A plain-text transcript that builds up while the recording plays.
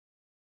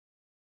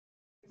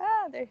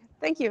There.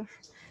 Thank you.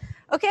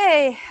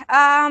 Okay.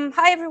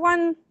 Hi,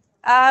 everyone.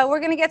 We're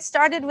going to get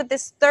started with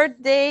this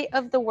third day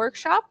of the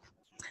workshop.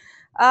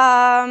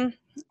 I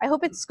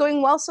hope it's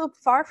going well so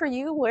far for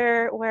you.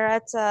 We're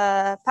at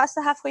past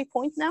the halfway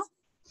point now.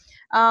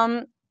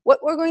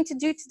 What we're going to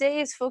do today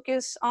is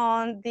focus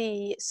on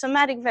the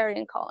somatic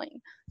variant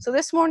calling. So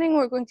this morning,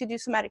 we're going to do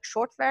somatic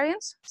short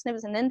variants,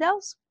 SNVs and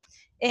indels.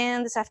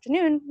 And this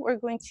afternoon, we're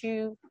going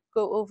to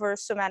go over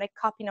somatic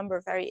copy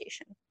number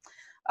variation.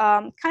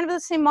 Kind of the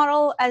same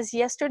model as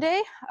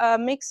yesterday, a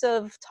mix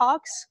of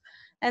talks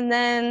and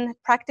then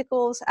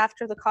practicals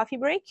after the coffee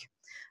break.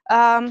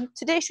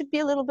 Today should be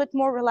a little bit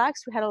more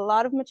relaxed. We had a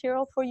lot of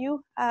material for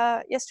you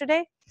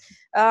yesterday.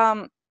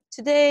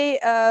 Today,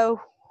 I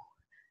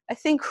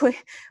think we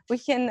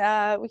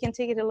can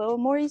take it a little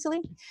more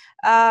easily.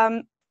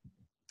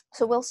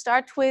 So we'll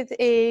start with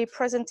a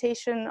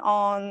presentation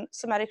on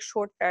somatic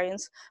short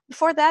variants.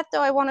 Before that,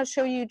 though, I want to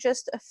show you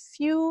just a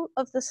few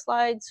of the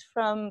slides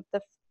from the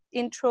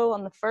intro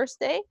on the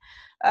first day,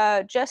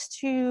 just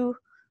to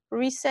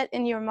reset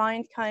in your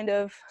mind kind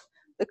of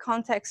the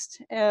context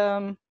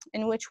in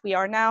which we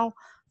are now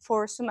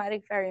for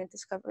somatic variant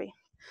discovery.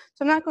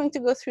 So I'm not going to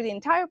go through the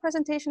entire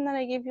presentation that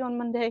I gave you on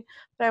Monday,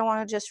 but I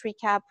want to just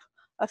recap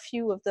a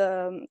few of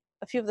the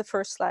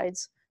first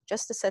slides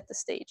just to set the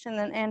stage, and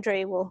then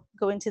Andre will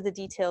go into the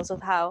details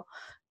of how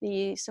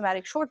the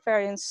somatic short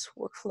variants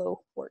workflow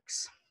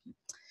works.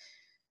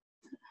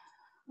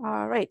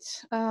 All right.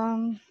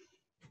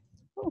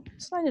 Oh,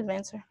 slide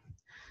advancer.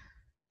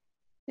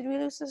 Did we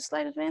lose the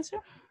slide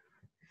advancer?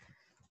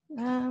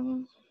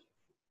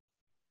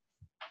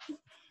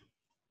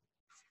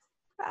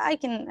 I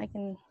can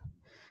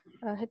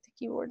hit the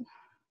keyboard.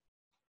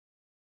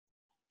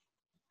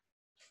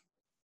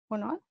 Or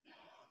not?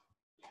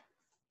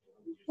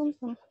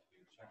 The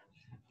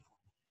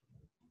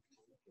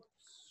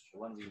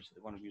one we used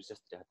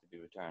yesterday had to be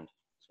returned,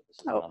 so this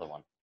is another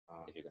one.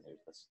 If you're going to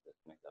use this, I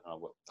don't know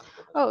what.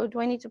 Oh, do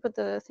I need to put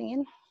the thing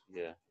in?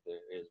 Yeah, there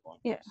is one.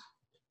 Yeah.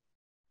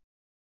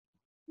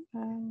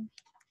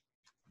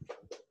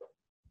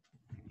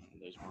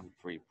 There's one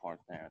free part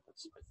there.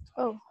 That's.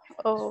 Oh,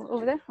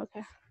 over there.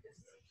 Okay.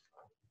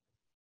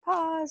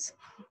 Pause.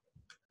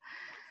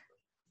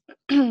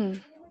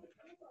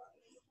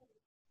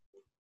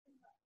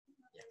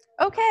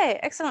 Okay,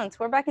 excellent.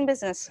 We're back in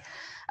business.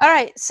 All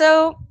right,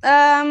 so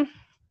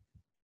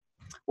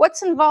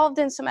what's involved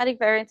in somatic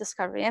variant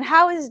discovery and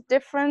how is it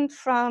different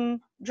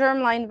from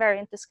germline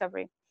variant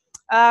discovery?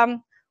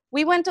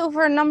 We went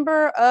over a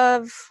number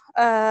of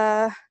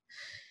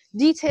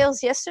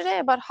details yesterday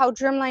about how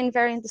germline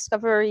variant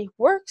discovery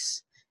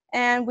works,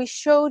 and we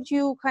showed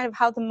you kind of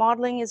how the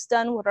modeling is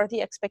done, what are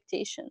the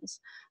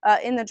expectations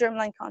in the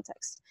germline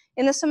context.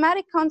 In the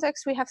somatic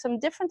context, we have some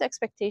different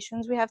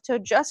expectations. We have to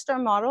adjust our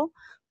model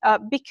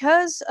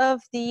because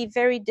of the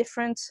very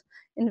different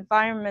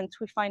environment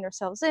we find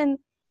ourselves in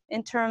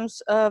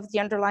terms of the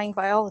underlying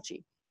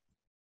biology,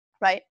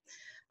 right?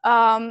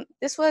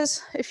 This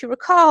was, if you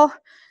recall,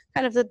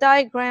 kind of the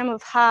diagram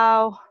of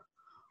how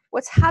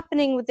what's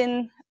happening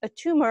within a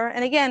tumor.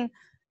 And again,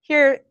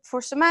 here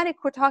for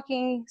somatic, we're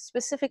talking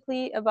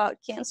specifically about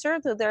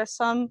cancer, though there are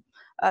some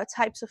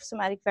types of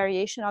somatic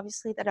variation,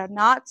 obviously, that are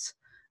not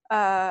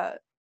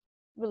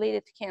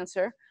related to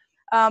cancer.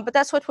 But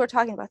that's what we're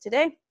talking about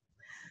today.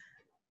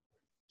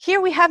 Here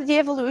we have the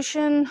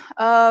evolution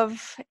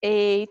of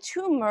a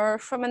tumor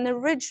from an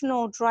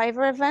original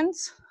driver event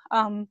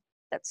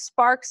that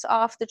sparks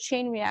off the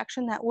chain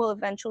reaction that will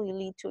eventually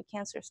lead to a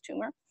cancerous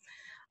tumor.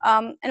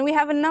 And we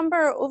have a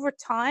number over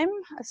time,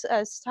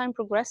 as time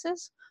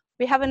progresses,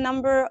 we have a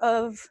number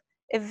of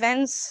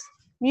events,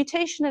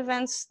 mutation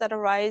events that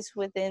arise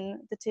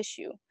within the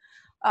tissue.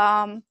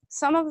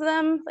 Some of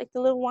them, like the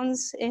little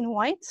ones in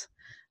white,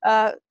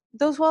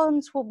 those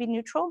ones will be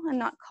neutral and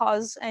not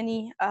cause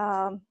any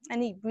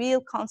real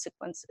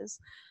consequences.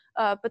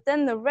 But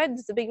then the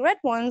big red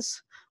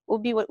ones will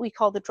be what we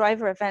call the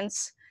driver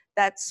events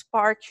that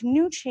spark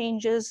new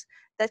changes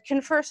that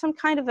confer some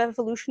kind of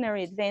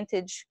evolutionary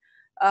advantage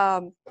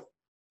to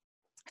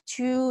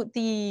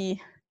the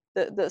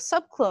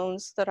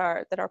subclones that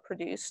are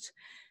produced,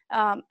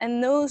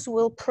 and those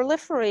will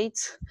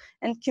proliferate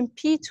and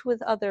compete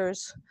with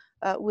others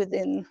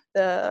within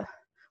the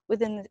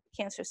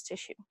cancerous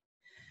tissue.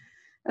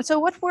 And so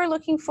what we're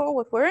looking for,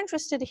 what we're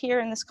interested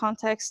here in this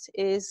context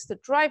is the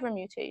driver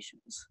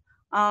mutations.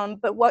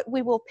 But what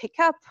we will pick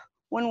up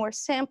when we're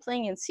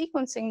sampling and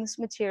sequencing this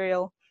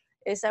material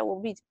is that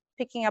we'll be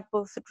picking up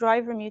both the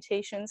driver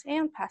mutations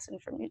and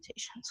passenger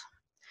mutations.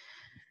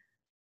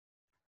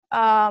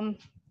 And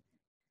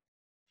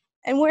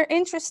we're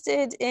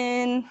interested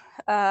in,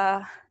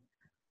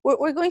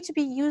 we're going to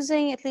be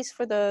using, at least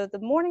for the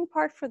morning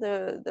part, for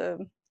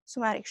the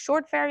somatic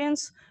short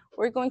variants,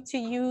 we're going to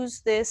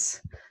use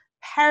this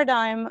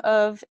paradigm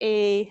of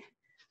a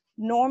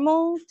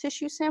normal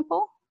tissue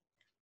sample,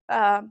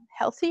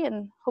 healthy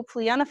and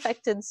hopefully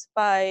unaffected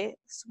by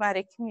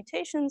somatic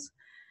mutations,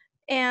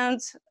 and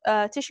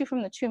tissue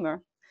from the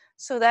tumor,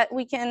 so that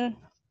we can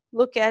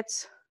look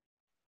at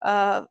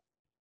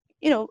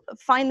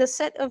find the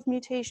set of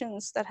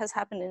mutations that has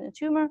happened in a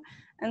tumor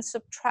and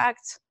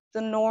subtract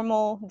the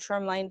normal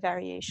germline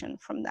variation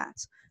from that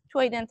to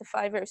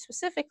identify very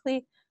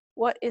specifically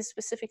what is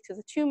specific to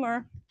the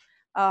tumor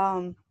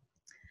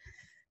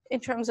in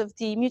terms of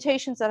the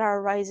mutations that are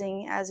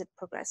arising as it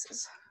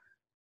progresses.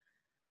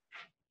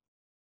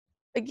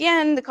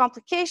 Again, the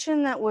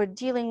complication that we're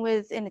dealing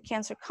with in the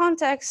cancer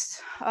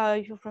context,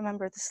 you'll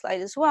remember the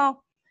slide as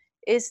well,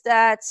 is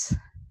that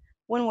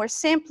when we're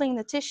sampling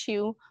the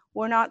tissue,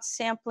 we're not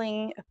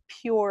sampling a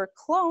pure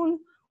clone,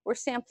 we're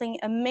sampling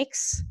a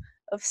mix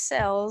of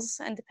cells,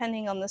 and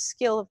depending on the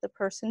skill of the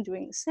person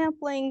doing the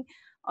sampling,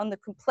 on the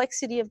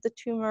complexity of the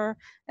tumor,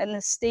 and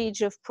the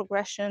stage of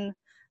progression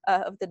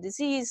of the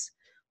disease,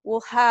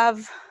 we'll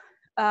have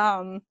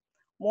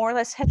more or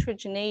less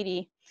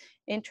heterogeneity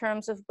in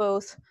terms of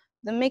both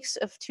the mix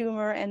of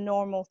tumor and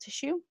normal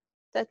tissue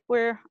that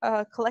we're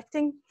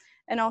collecting,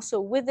 and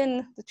also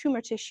within the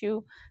tumor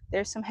tissue,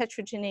 there's some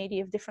heterogeneity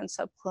of different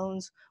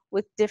subclones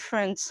with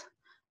different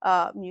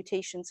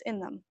mutations in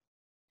them.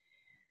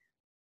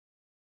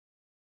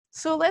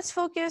 So let's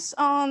focus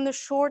on the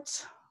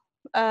short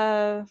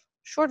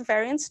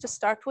variants to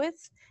start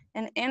with,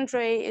 and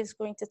Andre is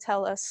going to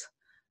tell us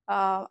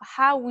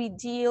how we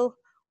deal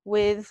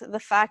with the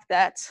fact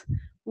that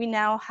we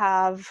now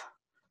have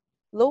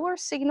lower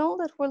signal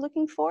that we're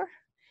looking for,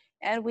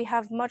 and we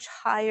have much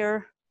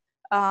higher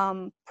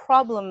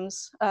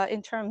problems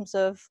in terms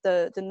of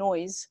the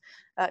noise,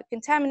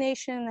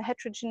 contamination, the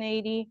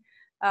heterogeneity,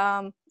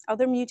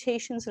 other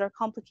mutations that are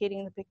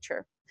complicating the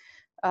picture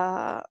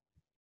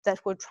that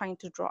we're trying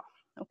to draw,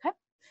 okay?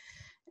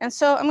 And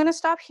so I'm gonna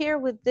stop here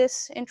with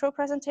this intro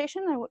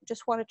presentation. I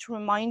just wanted to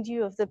remind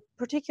you of the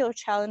particular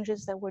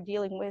challenges that we're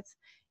dealing with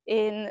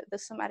in the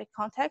somatic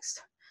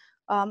context.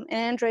 And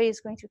Andre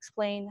is going to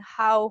explain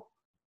how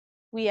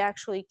we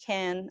actually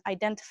can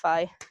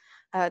identify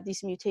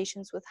these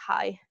mutations with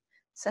high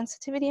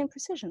sensitivity and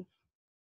precision.